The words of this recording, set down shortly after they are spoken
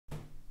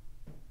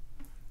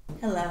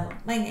Hello,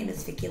 my name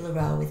is Vicki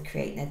Lareau with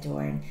Create and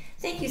Adorn.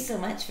 Thank you so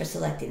much for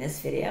selecting this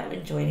video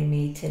and joining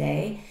me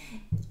today.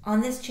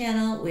 On this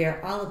channel, we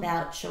are all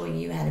about showing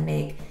you how to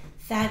make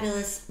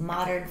fabulous,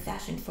 modern,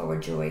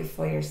 fashion-forward jewelry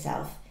for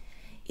yourself.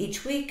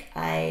 Each week,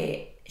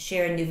 I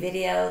share a new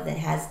video that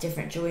has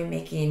different jewelry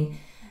making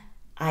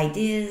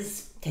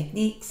ideas,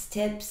 techniques,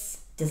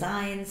 tips,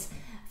 designs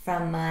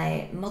from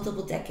my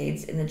multiple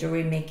decades in the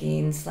jewelry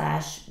making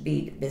 /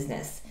 bead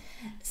business.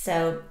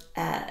 So,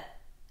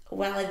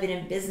 while I've been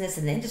in business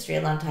in the industry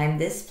a long time,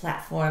 this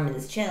platform and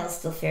this channel is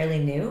still fairly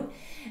new.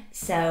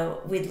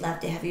 So we'd love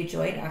to have you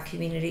join our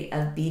community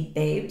of bead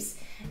babes.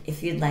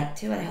 If you'd like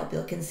to, I hope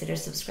you'll consider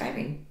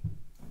subscribing.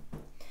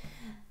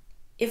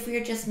 If we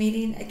are just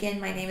meeting, again,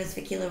 my name is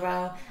Vicki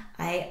Lareau.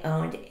 I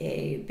owned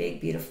a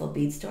big, beautiful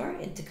bead store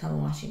in Tacoma,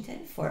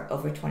 Washington for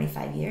over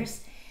 25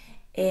 years.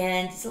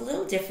 And it's a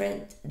little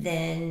different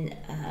than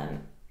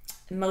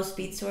most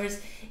bead stores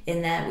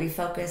in that we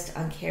focused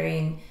on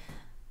carrying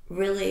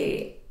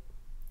really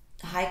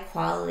high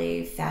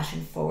quality,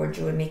 fashion forward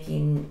jewelry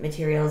making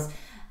materials,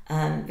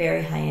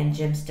 very high end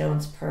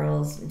gemstones,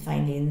 pearls, and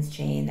findings,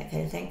 chain, that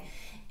kind of thing.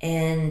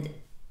 And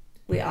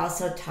we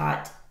also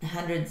taught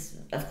hundreds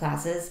of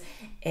classes,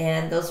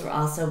 and those were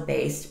also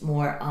based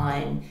more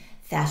on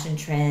fashion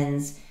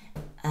trends,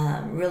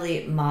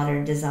 really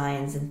modern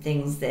designs and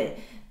things that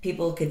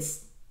people could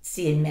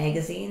see in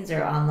magazines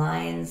or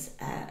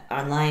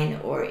online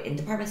or in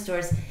department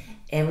stores.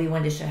 And we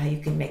wanted to show how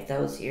you can make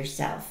those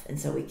yourself. And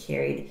so we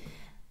carried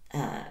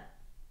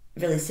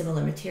really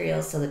similar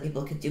materials so that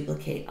people could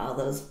duplicate all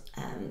those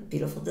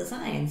beautiful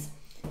designs.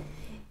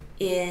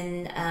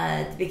 In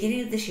the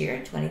beginning of this year,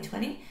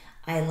 2020,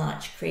 I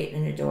launched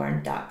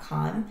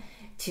createandadorn.com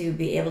to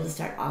be able to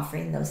start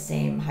offering those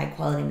same high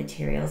quality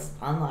materials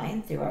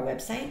online through our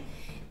website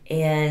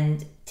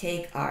and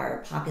take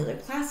our popular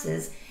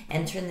classes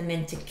and turn them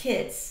into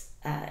kits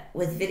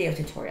with video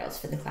tutorials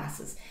for the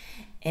classes.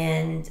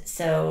 And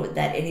so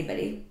that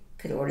anybody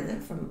could order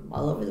them from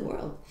all over the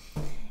world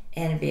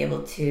and be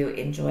able to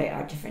enjoy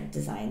our different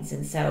designs.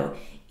 And so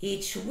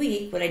each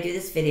week when I do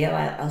this video,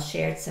 I'll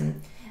share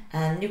some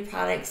new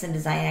products and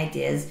design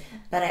ideas,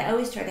 but I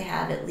always try to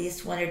have at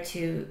least one or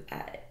two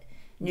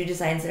new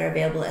designs that are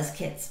available as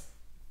kits.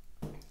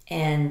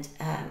 And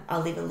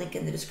I'll leave a link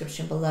in the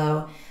description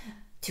below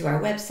to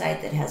our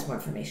website that has more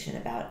information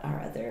about our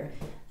other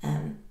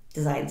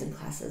designs and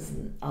classes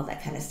and all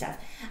that kind of stuff.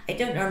 I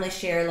don't normally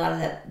share a lot of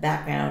that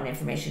background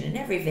information in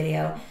every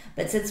video,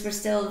 but since we're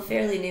still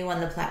fairly new on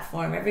the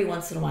platform, every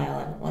once in a while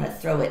I want to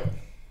throw it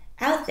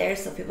out there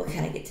so people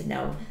kind of get to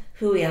know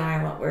who we are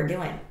and what we're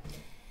doing.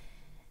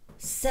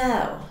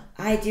 So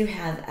I do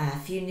have a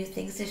few new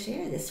things to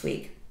share this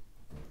week.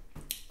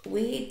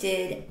 We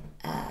did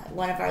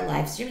one of our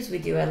live streams. We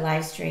do a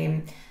live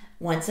stream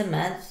once a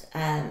month.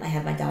 I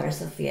have my daughter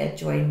Sophia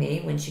join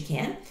me when she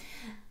can,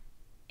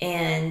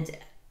 and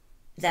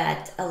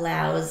that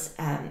allows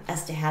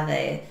us to have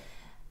a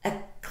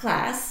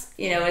class,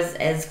 you know,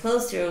 as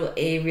close to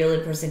a real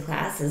in-person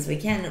class as we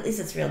can. At least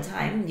it's real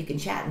time. You can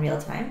chat in real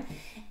time.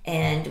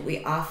 And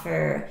we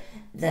offer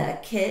the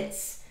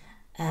kits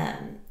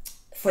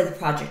for the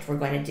project we're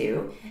going to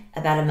do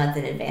about a month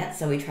in advance.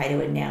 So we try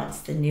to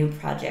announce the new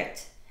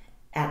project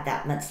at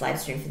that month's live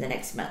stream for the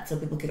next month so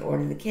people could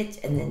order the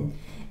kit and then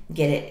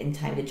get it in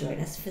time to join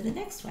us for the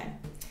next one.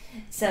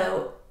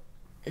 So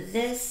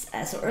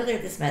earlier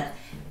this month,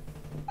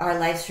 our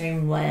live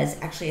stream was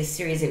actually a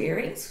series of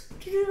earrings.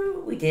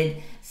 We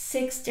did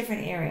 6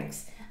 different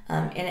earrings in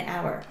an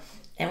hour,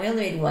 and we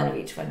only made one of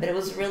each one, but it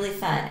was really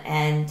fun.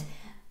 And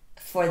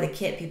for the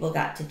kit, people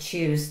got to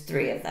choose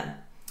 3 of them.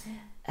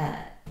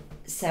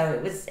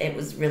 So it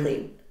was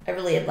really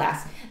a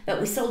blast. But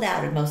we sold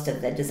out of most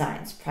of the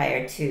designs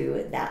prior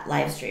to that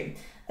live stream,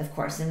 of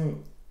course.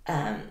 And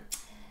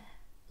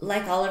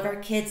like all of our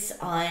kits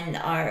on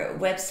our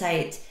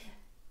website,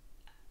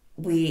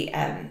 we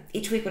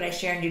each week when I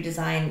share a new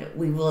design,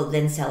 we will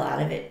then sell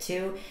out of it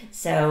too.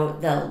 So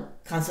there'll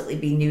constantly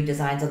be new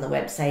designs on the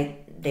website.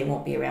 They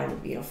won't be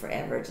around, you know,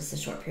 forever, just a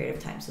short period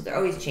of time. So they're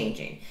always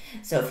changing.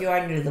 So if you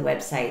are new to the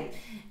website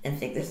and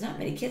think there's not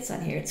many kits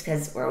on here, it's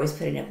because we're always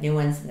putting up new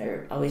ones and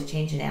they're always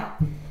changing out.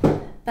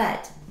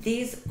 But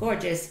these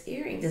gorgeous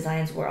earring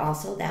designs were all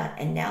sold out,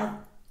 and now,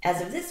 as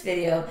of this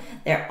video,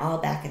 they're all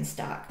back in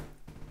stock.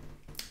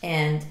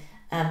 And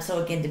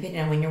so again,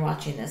 depending on when you're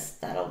watching this,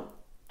 that'll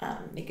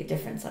make a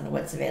difference on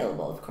what's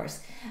available, of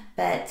course.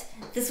 But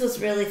this was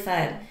really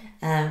fun.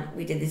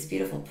 We did these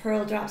beautiful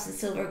pearl drops in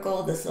silver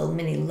gold, this little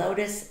mini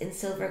lotus in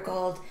silver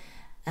gold.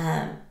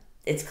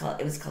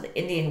 It was called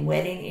Indian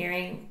wedding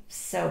earring.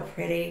 So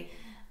pretty.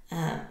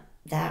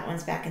 That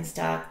one's back in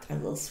stock. Our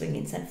little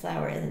swinging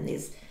sunflower, and then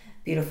these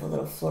beautiful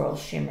little floral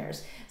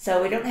shimmers.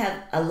 So we don't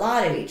have a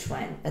lot of each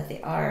one, but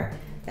they are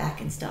back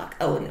in stock.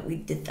 Oh, and we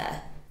did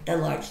the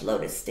large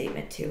lotus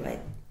statement too.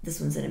 This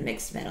one's in a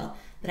mixed metal,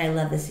 but I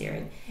love this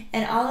earring.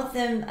 And all of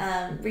them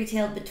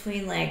retailed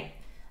between like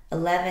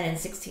 $11 and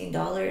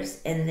 $16,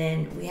 and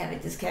then we have a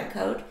discount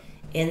code,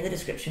 in the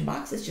description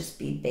box is just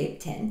Bead Babe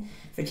 10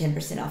 for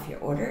 10% off your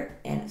order,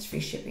 and it's free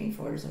shipping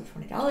for orders over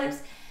 $20.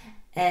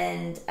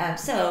 And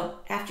so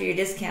after your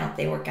discount,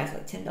 they work out to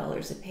like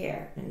 $10 a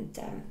pair. And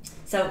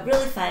so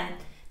really fun.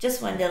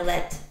 Just wanted to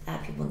let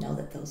people know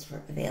that those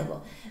were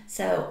available.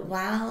 So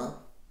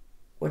while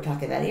we're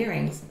talking about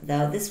earrings,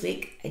 though, this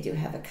week I do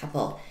have a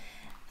couple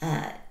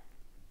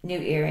new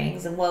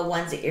earrings. And well,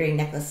 one's an earring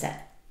necklace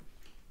set.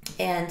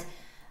 And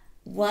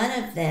one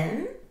of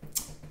them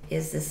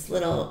is this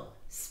little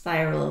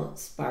spiral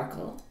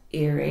sparkle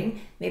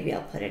earring. Maybe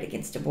I'll put it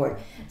against a board.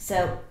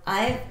 So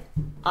I've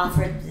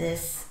offered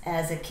this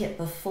as a kit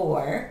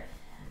before,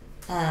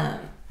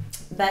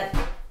 but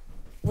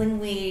when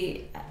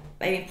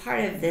part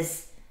of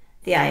this,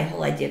 the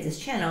whole idea of this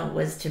channel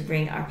was to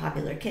bring our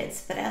popular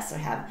kits, but I also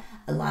have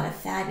a lot of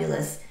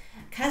fabulous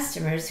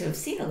customers who have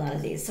seen a lot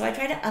of these. So I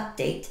try to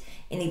update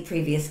any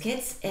previous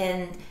kits,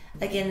 and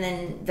again,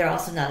 then they're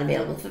also not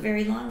available for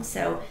very long,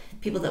 so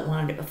people that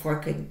wanted it before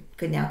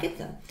could now get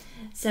them.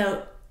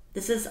 So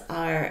this is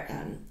our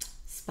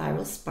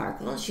spiral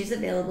sparkle. She's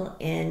available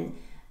in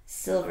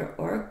silver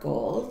or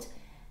gold.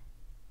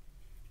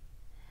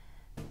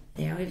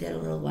 There we've got a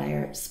little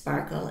wire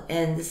sparkle,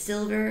 and the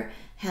silver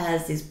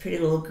has these pretty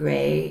little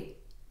gray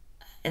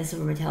and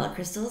silver metallic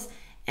crystals,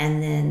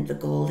 and then the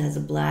gold has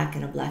a black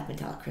and a black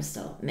metallic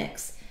crystal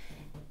mix.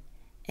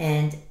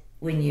 And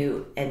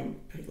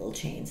pretty little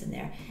chains in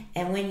there.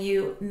 And when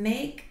you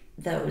make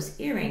those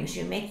earrings,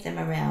 you make them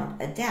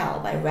around a dowel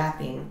by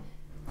wrapping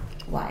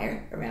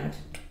wire around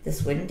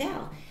this wooden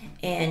dowel.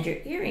 And your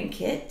earring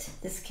kit,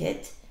 this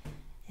kit,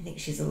 I think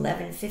she's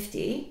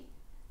 $11.50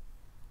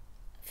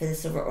 for the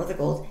silver or the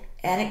gold,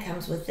 and it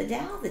comes with the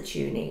dowel that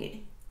you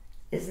need.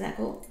 Isn't that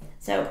cool?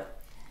 So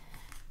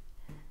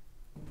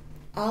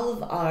all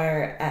of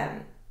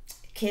our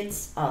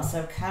kits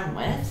also come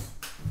with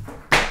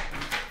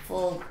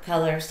full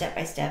color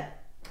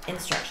step-by-step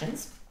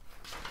instructions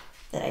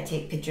that I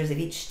take pictures of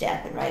each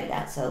step and write it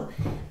out. So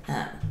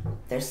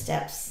there's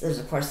steps, there's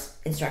of course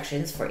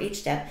instructions for each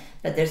step,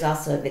 but there's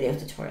also a video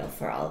tutorial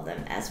for all of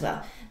them as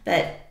well.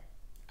 But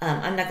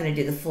I'm not going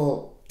to do the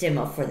full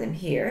demo for them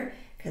here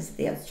because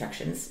the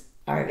instructions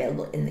are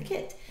available in the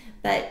kit.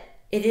 But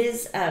it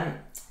is,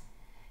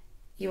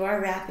 you are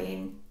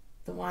wrapping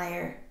the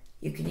wire.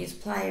 You can use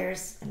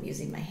pliers. I'm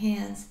using my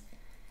hands,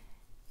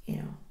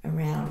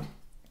 around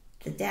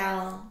the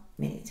dowel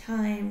many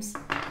times.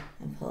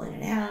 I'm pulling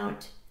it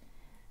out.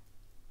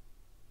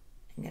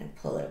 I'm going to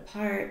pull it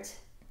apart,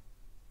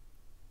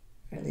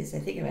 or at least I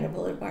think I'm going to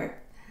pull it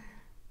apart.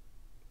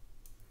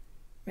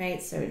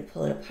 Right, so to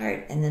pull it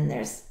apart, and then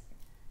there's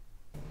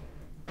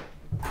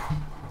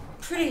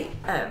pretty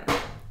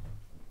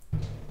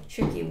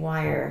tricky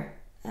wire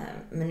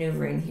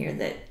maneuvering here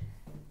that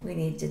we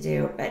need to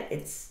do, but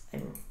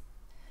I'm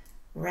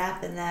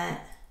wrapping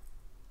that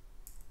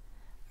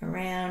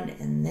around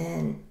and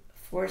then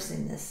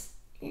forcing this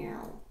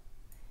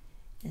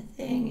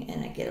thing,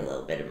 and I get a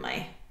little bit of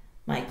my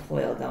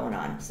coil going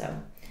on,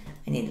 so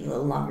I need a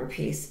little longer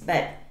piece,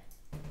 but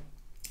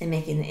I'm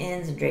making the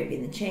ends and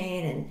draping the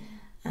chain,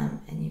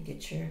 and you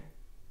get your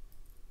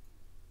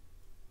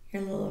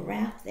little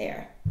wrap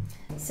there.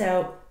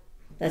 So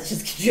that's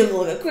just gives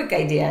you a quick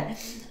idea.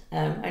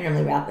 I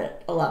normally wrap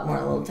it a lot more,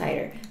 a little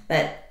tighter,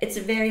 but it's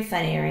a very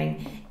fun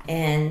earring,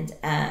 and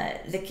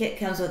the kit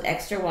comes with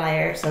extra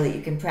wire so that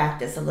you can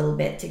practice a little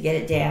bit to get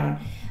it down.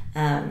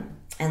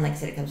 And like I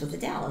said, it comes with a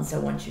dowel, and so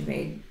once you've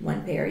made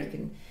one pair, you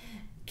can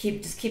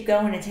keep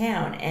going to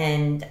town.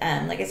 And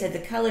like I said, the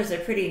colors are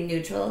pretty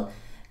neutral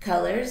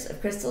colors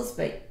of crystals,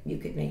 but you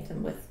could make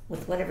them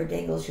with whatever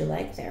dangles you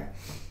like there.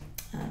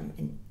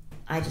 And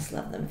I just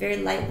love them. Very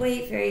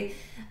lightweight, very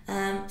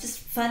just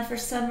fun for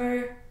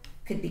summer.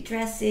 Could be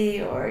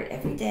dressy or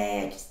every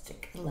day. I just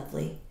think a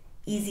lovely,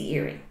 easy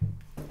earring.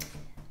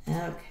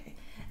 Okay,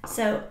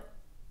 so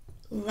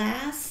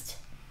last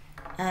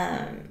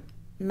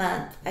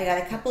month I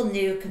got a couple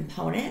new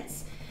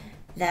components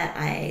that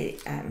I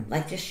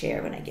like to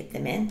share when I get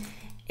them in,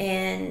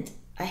 and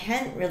I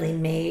hadn't really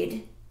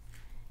made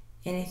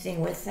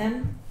anything with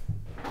them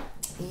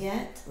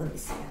yet. Let me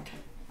see.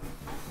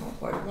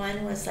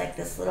 One was like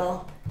this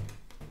little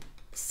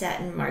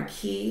satin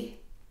marquee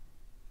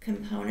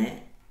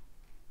component.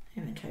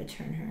 I'm gonna try to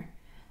turn her.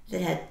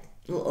 That had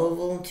a little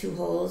oval and 2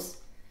 holes,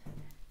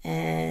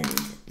 and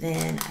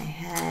then I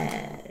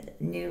had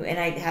and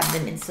I have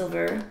them in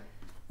silver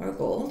or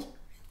gold.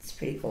 It's a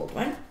pretty gold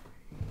one.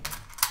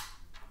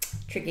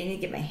 Tricky. I need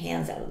to get my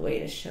hands out of the way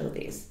to show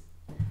these.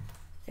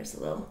 There's a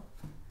little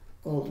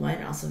gold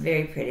one, also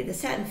very pretty. The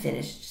satin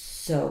finish is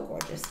so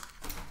gorgeous.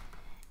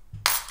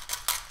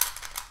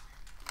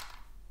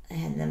 I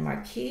had the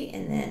marquee,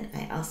 and then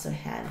I also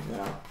had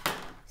little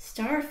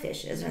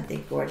starfishes. Aren't they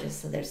gorgeous?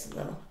 So there's a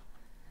little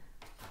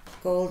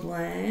gold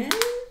one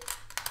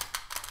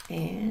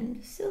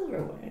and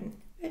silver one.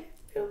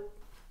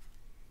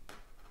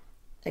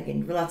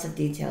 Again, lots of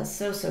details.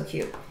 So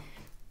cute.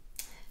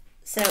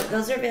 So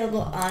those are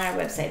available on our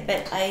website,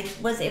 but I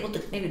was able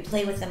to maybe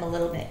play with them a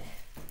little bit.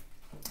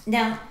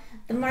 Now,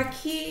 the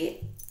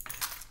marquee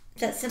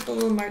that simple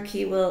little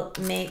marquee will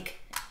make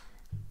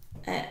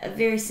a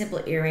very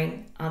simple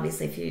earring.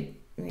 Obviously, if you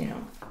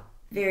know,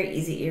 very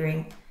easy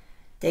earring.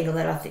 Dangle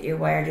that off the ear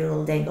wire, do a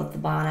little dangle at the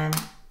bottom,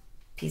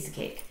 piece of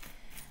cake.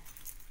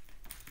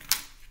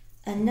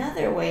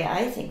 Another way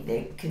I think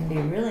they can be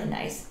really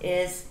nice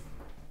is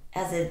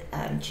as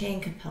a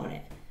chain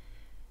component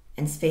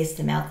and space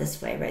them out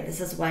this way, right?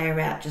 This is wire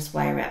wrap, just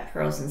wire wrap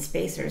pearls and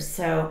spacers.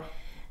 So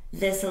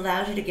this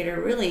allows you to get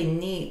a really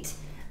neat,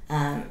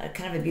 a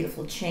kind of a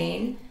beautiful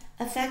chain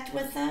effect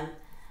with them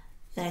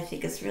that I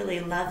think is really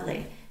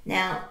lovely.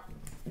 Now,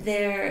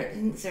 they're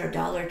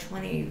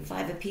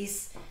 $1.25 a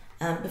piece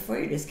before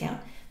your discount,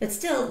 but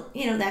still,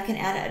 you know, that can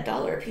add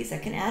 $1 a piece.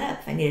 That can add up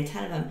if I need a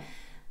ton of them.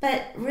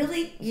 But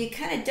really, you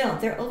kind of don't.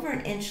 They're over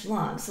an inch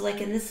long. So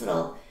like in this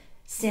little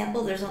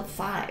sample, there's only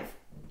 5,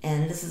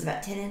 and this is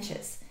about 10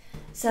 inches.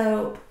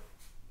 So,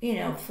 you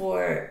know,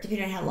 for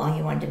depending on how long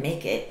you wanted to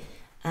make it,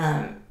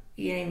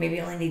 you know,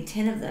 maybe only need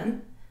 10 of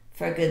them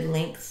for a good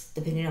length,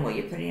 depending on what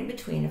you're putting in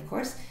between, of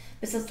course.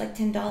 But so it's like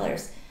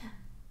 $10,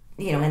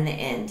 you know, in the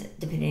end,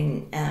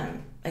 depending,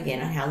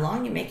 again, on how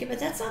long you make it. But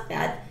that's not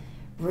bad,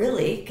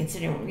 really,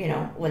 considering, you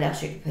know, what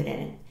else you could put in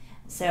it.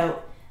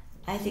 So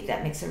I think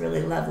that makes a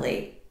really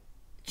lovely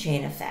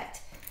chain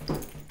effect.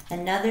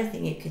 Another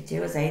thing you could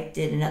do is I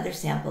did another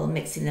sample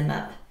mixing them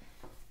up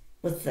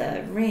with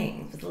the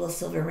ring, with the little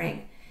silver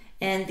ring.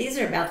 And these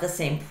are about the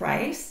same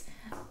price,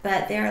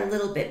 but they're a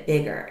little bit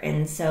bigger.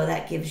 And so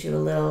that gives you a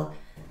little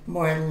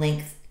more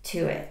length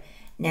to it.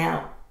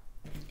 Now,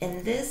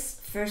 in this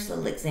first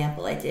little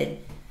example, I did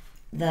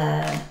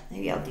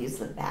maybe I'll use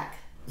the black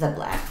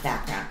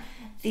background.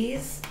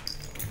 These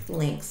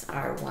links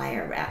are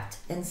wire wrapped.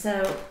 And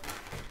so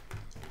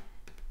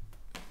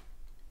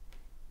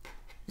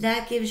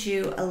that gives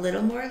you a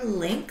little more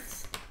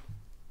length,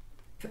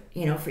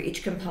 you know, for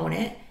each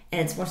component,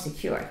 and it's more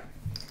secure.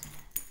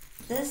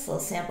 This little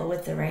sample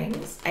with the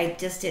rings, I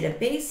just did a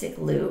basic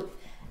loop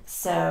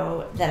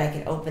so that I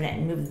could open it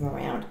and move them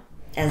around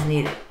as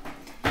needed.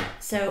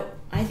 So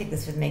I think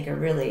this would make a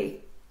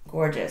really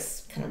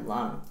gorgeous, kind of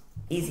long,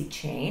 easy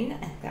chain.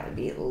 I think that would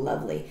be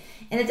lovely.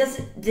 And it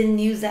didn't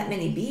use that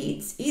many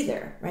beads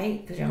either,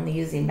 right? Because you're only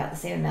using about the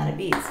same amount of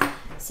beads.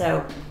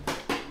 So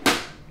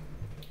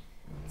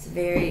it's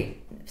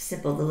very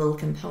simple. The little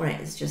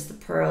component is just the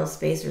pearls,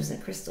 spacers,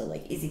 and crystal,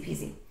 like easy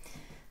peasy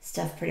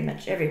stuff pretty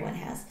much everyone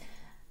has.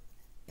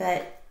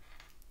 But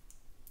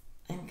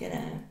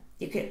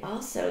you could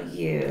also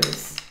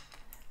use,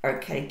 or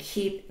kind of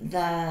keep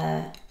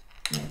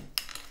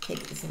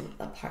take this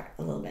apart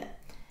a little bit.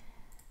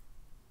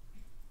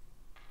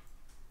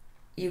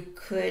 You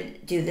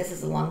could do this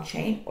as a long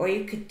chain, or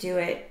you could do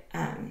it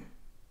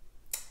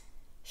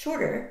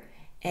shorter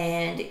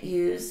and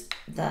use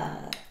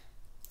the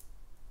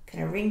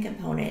kind of ring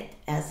component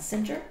as a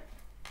center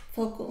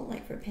focal,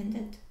 like for a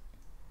pendant.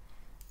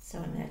 So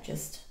I'm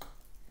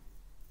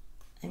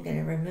going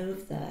to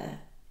remove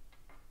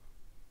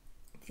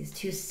these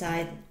 2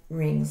 side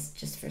rings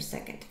just for a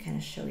second to kind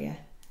of show you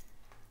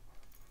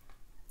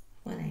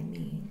what I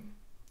mean.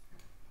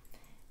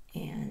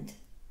 And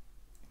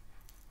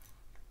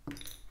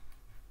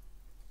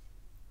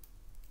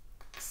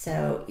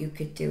so you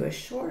could do a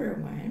shorter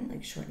one,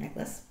 like short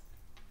necklace,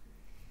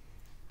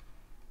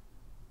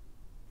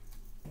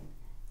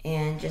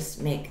 and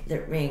just make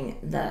the ring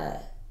the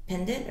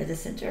pendant or the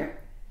center,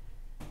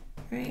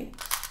 right?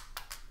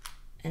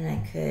 And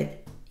I could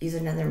use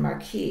another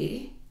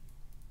marquee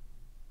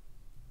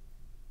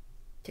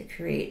to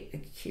create a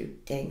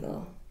cute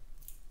dangle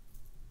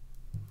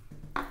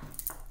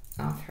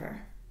off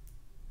her.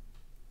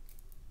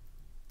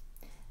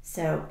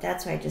 So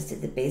that's why I just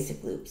did the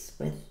basic loops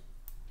with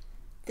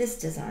this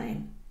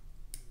design.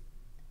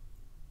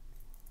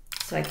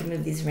 So I can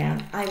move these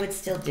around. I would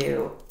still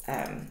do,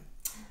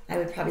 I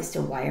would probably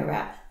still wire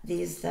wrap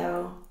these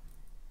though.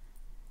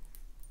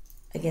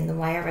 Again, the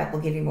wire wrap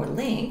will give you more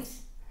length.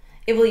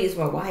 It will use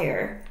more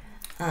wire,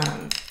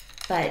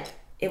 but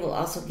it will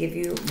also give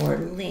you more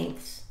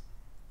length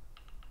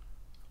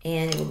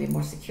and it will be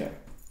more secure.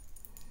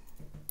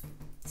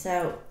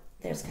 So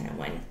there's kind of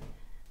one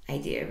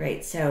idea,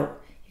 right? So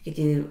you could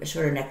do a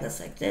shorter necklace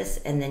like this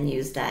and then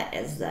use that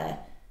as the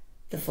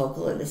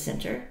focal or the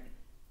center.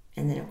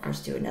 And then of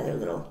course do another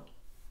little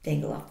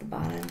dangle off the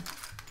bottom.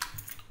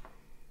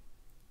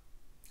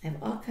 I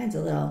have all kinds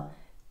of little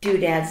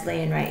doodads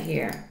laying right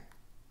here.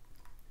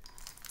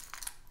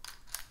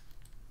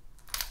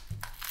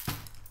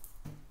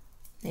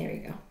 There we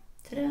go.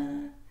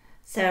 Ta-da!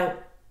 So,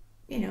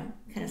 you know,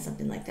 kind of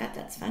something like that.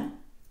 That's fun.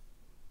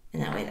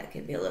 And that way that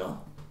could be a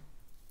little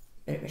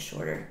bit of a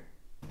shorter,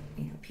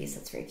 you know, piece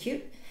that's very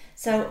cute.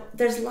 So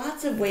there's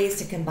lots of ways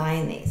to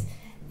combine these.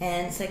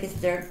 And it's like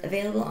they're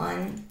available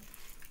on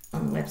the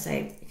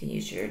website. You can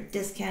use your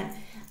discount.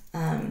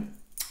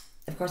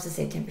 Of course, I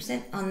save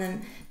 10% on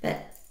them,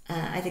 but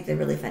I think they're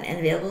really fun and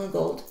available in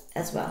gold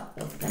as well,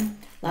 both of them.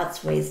 Lots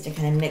of ways to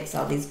kind of mix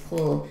all these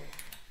cool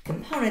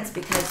components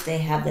because they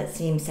have that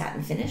seam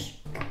satin finish.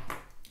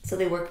 So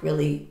they work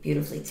really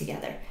beautifully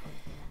together.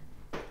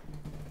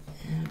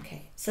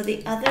 Okay, So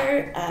the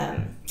other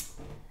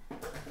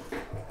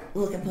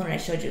little component I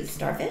showed you is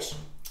starfish.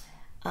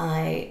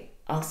 I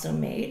also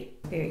made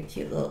very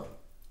cute little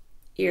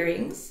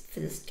earrings for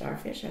the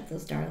starfish, like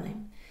those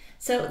darling.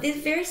 So these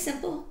are very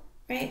simple,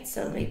 right?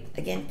 So let me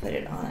again put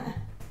it on a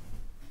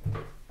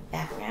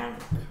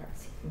background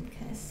so you can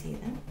kind of see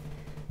them.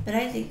 But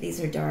I think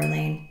these are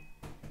darling,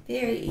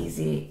 very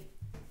easy,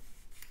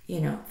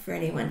 you know, for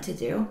anyone to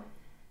do.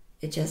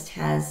 It just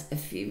has a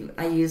few,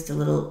 I used a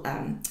little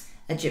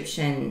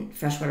Egyptian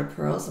freshwater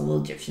pearls, a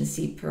little Egyptian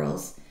seed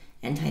pearls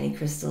and tiny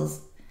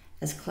crystals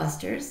as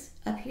clusters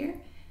up here.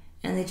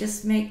 And they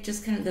just make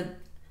just kind of the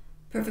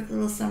perfect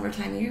little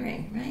summertime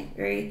earring, right?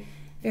 Very,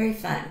 very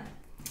fun.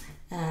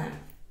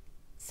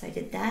 So I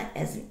did that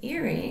as an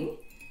earring.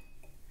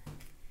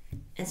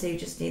 And so you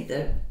just need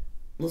the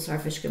little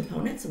starfish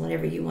components and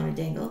whatever you want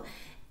to dangle.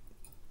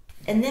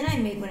 And then I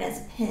made one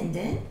as a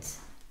pendant.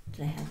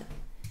 Did I have it?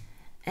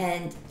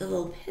 And the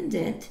little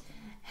pendant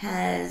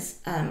has,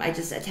 I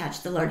just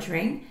attached the large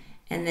ring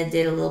and then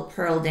did a little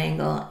pearl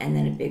dangle and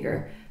then a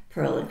bigger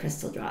pearl and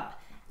crystal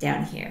drop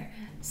down here.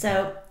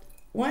 So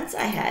once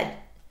I had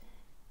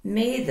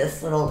made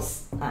this little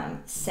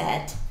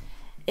set,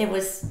 it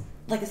was,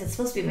 like I said,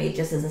 supposed to be made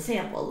just as a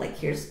sample. Like,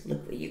 here's,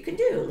 look what you can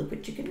do, look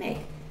what you can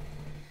make.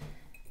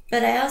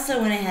 But I also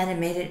went ahead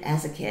and made it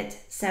as a kit.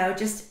 So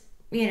just,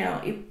 you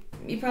know,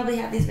 you probably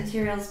have these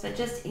materials, but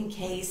just in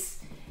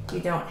case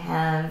you don't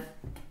have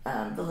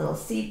the little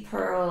seed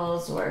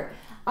pearls, or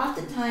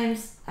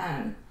oftentimes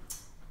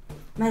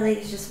my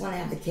ladies just want to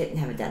have the kit and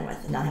have it done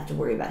with and not have to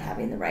worry about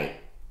having the right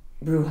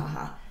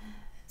brouhaha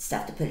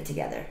stuff to put it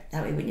together.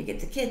 That way when you get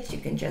the kits, you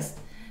can just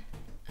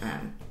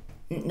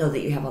know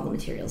that you have all the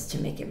materials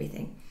to make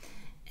everything.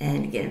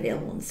 And again,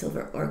 available in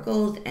silver or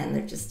gold, and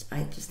they're just,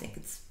 I just think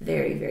it's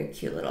very, very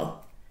cute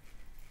little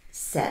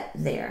set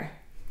there.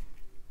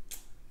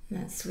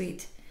 That's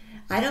sweet.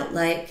 I don't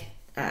like,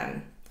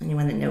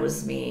 anyone that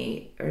knows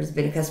me or has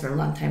been a customer a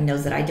long time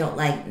knows that I don't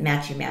like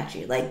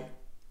matchy, like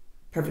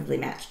perfectly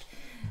matched.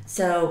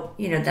 So,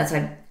 you know, that's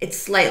why it's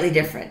slightly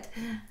different.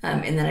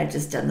 And then I've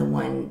just done the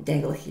one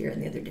dangle here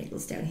and the other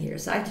dangles down here.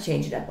 So I have to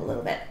change it up a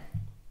little bit.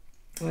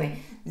 Anyway,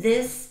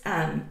 this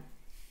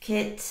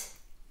kit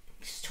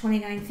is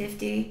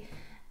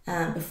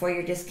 $29.50 before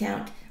your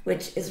discount,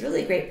 which is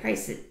really a great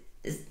price.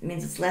 It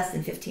means it's less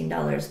than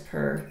 $15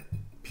 per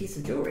piece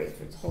of jewelry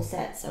for the whole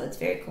set, so it's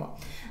very cool.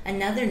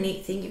 Another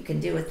neat thing you can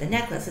do with the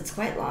necklace, it's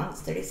quite long, it's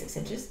 36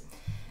 inches.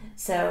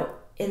 So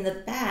in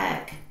the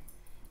back,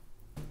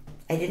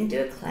 I didn't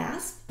do a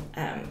clasp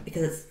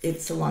because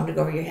it's so long to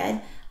go over your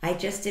head. I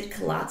just did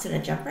culottes and a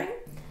jump ring.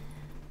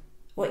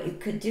 What you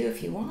could do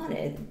if you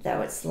wanted,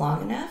 though, it's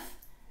long enough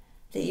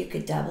that you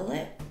could double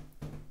it.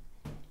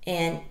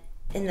 And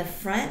in the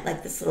front,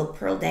 like this little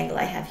pearl dangle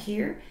I have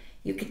here,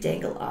 you could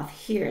dangle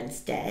off here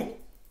instead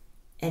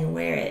and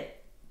wear it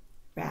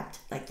wrapped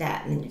like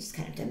that. And then you just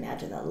kind of have to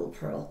imagine that little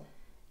pearl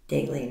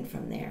dangling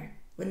from there.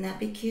 Wouldn't that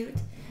be cute?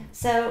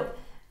 So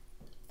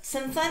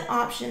some fun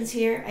options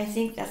here. I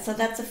think that's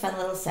a fun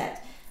little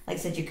set. Like I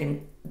said, the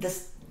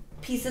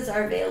pieces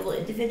are available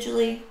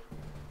individually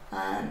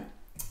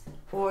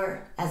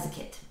or as a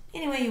kit.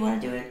 Any way you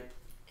want to do it,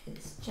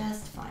 it's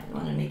just fine. I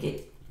want to make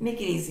it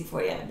easy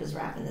for you. I'm just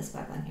wrapping this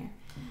back on here.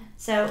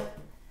 So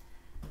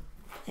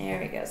there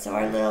we go. So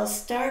our little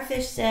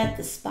starfish set,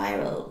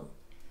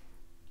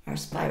 our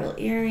spiral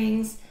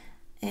earrings,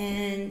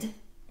 and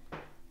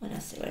what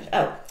else do I have?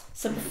 Oh,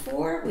 so I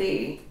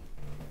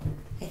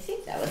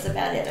think that was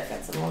about it. I've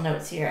got some little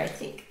notes here. I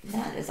think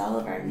that is all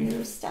of our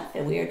new stuff,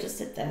 and we are just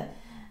at the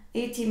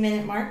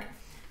 18-minute mark.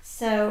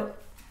 So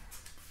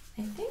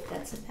I think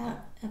that's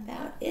about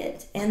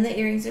it. And the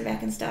earrings are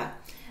back in stock.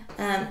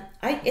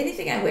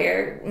 Anything I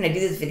wear when I do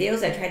these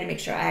videos, I try to make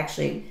sure I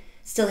actually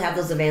still have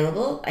those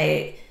available.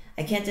 I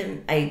can't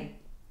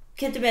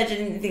imagine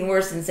anything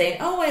worse than saying,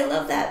 "Oh, I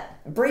love that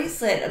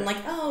bracelet." I'm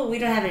like, "Oh, we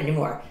don't have it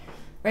anymore,"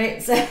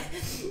 right? So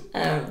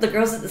the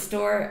girls at the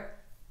store,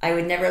 I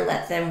would never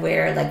let them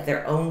wear like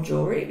their own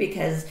jewelry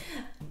because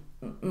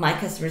my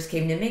customers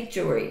came to make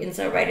jewelry. And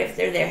so right if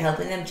they're there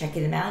helping them,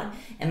 checking them out,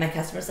 and my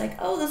customer's like,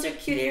 "Oh, those are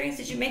cute earrings.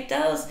 Did you make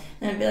those?"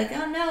 And I'd be like,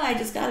 "Oh no, I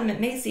just got them at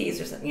Macy's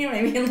or something." You know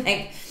what I mean?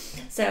 Like,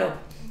 so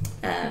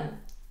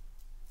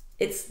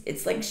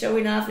it's like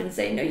showing off and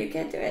saying, "No, you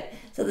can't do it."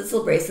 So this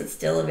little bracelet's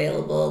still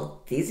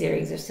available. These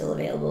earrings are still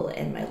available,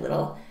 and my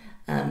little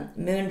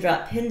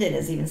moondrop pendant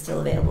is even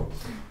still available.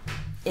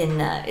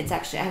 It's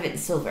actually, I have it in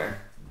silver.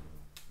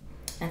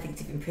 I think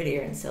it's even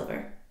prettier in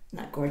silver.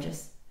 Not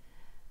gorgeous.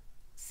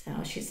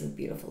 So she's a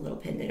beautiful little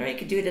pendant. Or you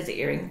could do it as an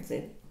earring. It's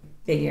a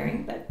big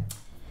earring, but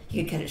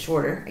you could cut it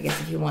shorter, I guess,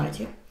 if you wanted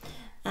to.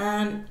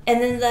 And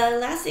then the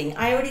last thing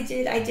I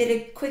did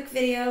a quick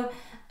video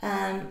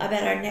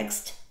about our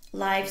next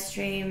live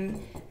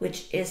stream,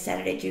 which is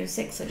Saturday, June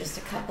 6th, so just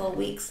a couple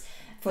weeks,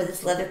 for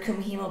this leather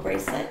Kumihimo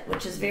bracelet,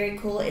 which is very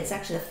cool. It's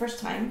actually the first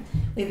time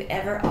we've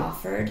ever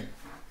offered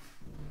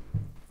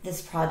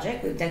this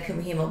project. We've done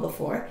Kumihimo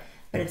before,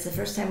 but it's the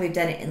first time we've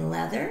done it in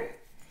leather.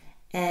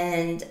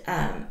 And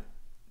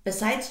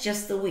besides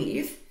just the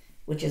weave,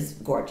 which is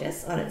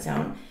gorgeous on its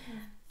own.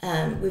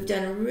 We've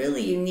done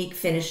really unique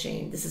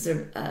finishing. This is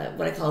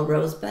what I call a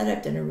rosebud.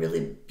 I've done a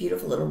really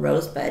beautiful little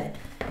rosebud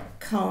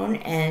cone,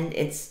 and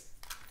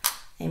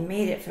I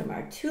made it from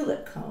our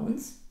tulip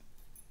cones,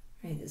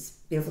 right? These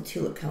beautiful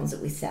tulip cones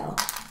that we sell.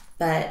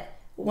 But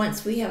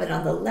once we have it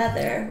on the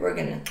leather, we're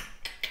gonna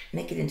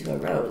make it into a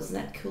rose. Isn't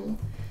that cool?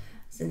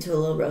 It's into a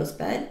little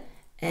rosebud,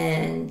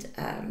 and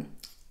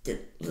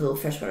did little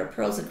freshwater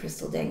pearls and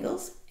crystal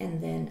dangles,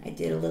 and then I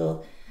did a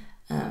little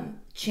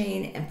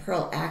chain and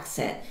pearl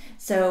accent.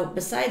 So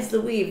besides the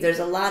weave, there's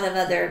a lot of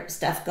other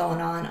stuff going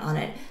on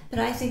it, but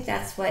I think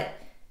that's what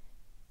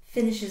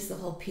finishes the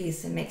whole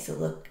piece and makes it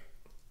look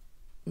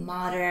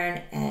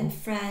modern and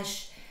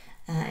fresh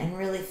and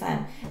really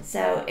fun.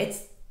 So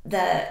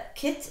the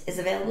kit is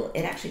available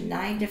in actually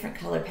 9 different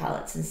color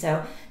palettes, and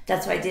so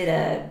that's why I did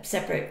a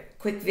separate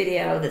quick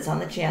video that's on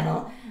the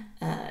channel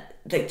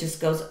that just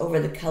goes over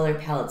the color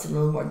palettes in a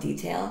little more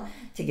detail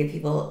to give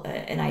people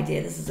an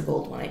idea. This is a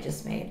gold one I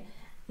just made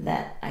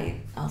that I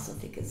also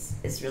think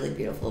is really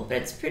beautiful, but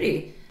it's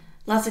pretty,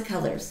 lots of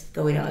colors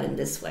going on in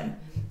this one.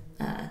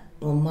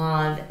 Little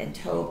mauve and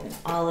taupe and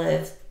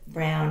olive,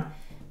 brown,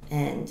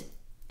 and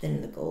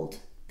then the gold,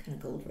 kind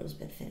of gold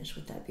rosebud finish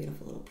with that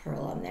beautiful little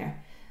pearl on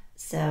there.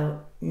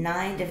 So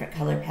 9 different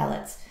color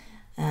palettes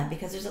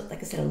because there's,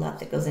 like I said, a lot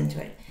that goes into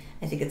it.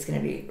 I think it's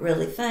going to be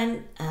really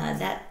fun.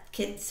 That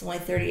kit's only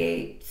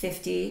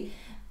 $38.50,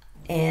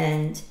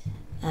 and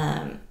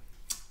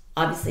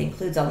obviously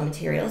includes all the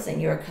materials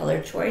and your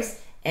color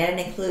choice, and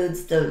it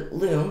includes the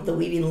loom, the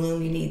weaving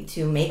loom you need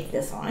to make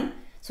this on.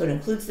 So it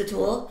includes the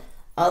tool,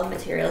 all the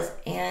materials,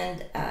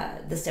 and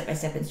the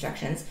step-by-step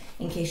instructions.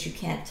 In case you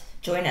can't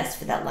join us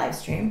for that live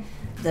stream,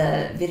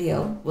 the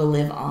video will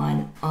live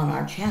on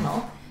our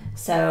channel.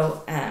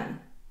 So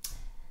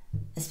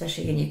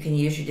especially, and you can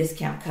use your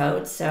discount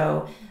code.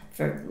 So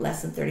for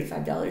less than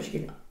 $35, you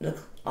can look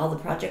all the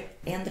project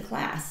and the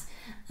class.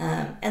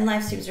 And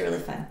live streams are really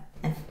fun,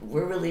 and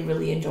we're really,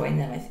 really enjoying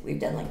them. I think we've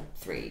done like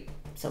 3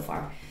 so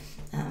far,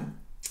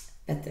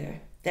 but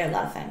they're a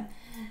lot of fun.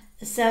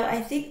 So I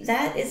think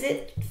that is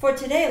it for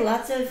today.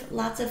 Lots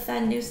of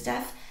fun new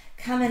stuff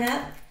coming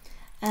up.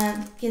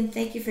 Again,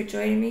 thank you for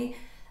joining me.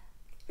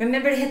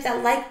 Remember to hit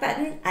that like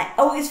button. I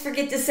always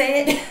forget to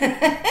say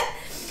it.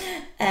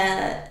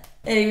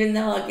 And even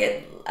though I'll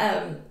get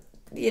a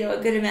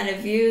good amount of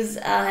views,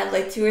 I'll have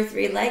like 2 or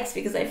 3 likes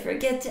because I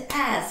forget to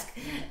ask.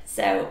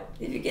 So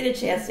if you get a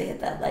chance to hit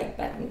that like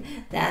button,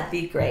 that'd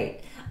be great.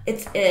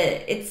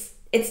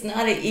 It's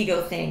not an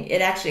ego thing.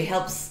 It actually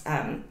helps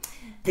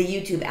the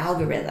YouTube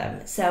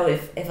algorithm. So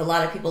if a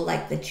lot of people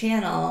like the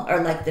channel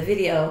or like the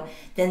video,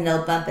 then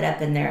they'll bump it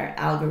up in their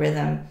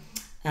algorithm,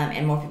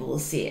 and more people will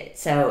see it.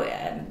 So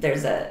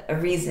there's a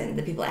reason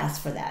that people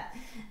ask for that.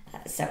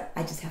 So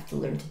I just have to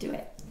learn to do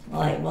it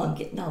while I'm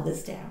getting all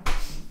this down.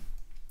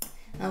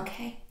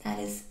 Okay, that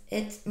is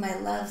it, my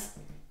loves.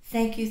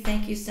 Thank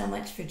you so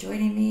much for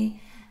joining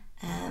me.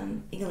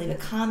 You can leave a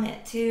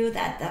comment too.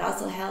 That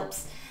also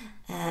helps.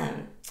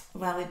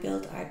 While we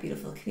build our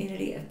beautiful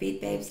community of bead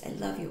babes, I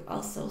love you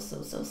all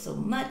so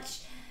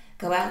much.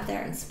 Go out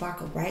there and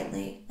sparkle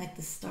brightly like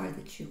the star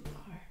that you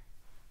are.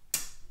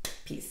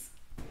 Peace.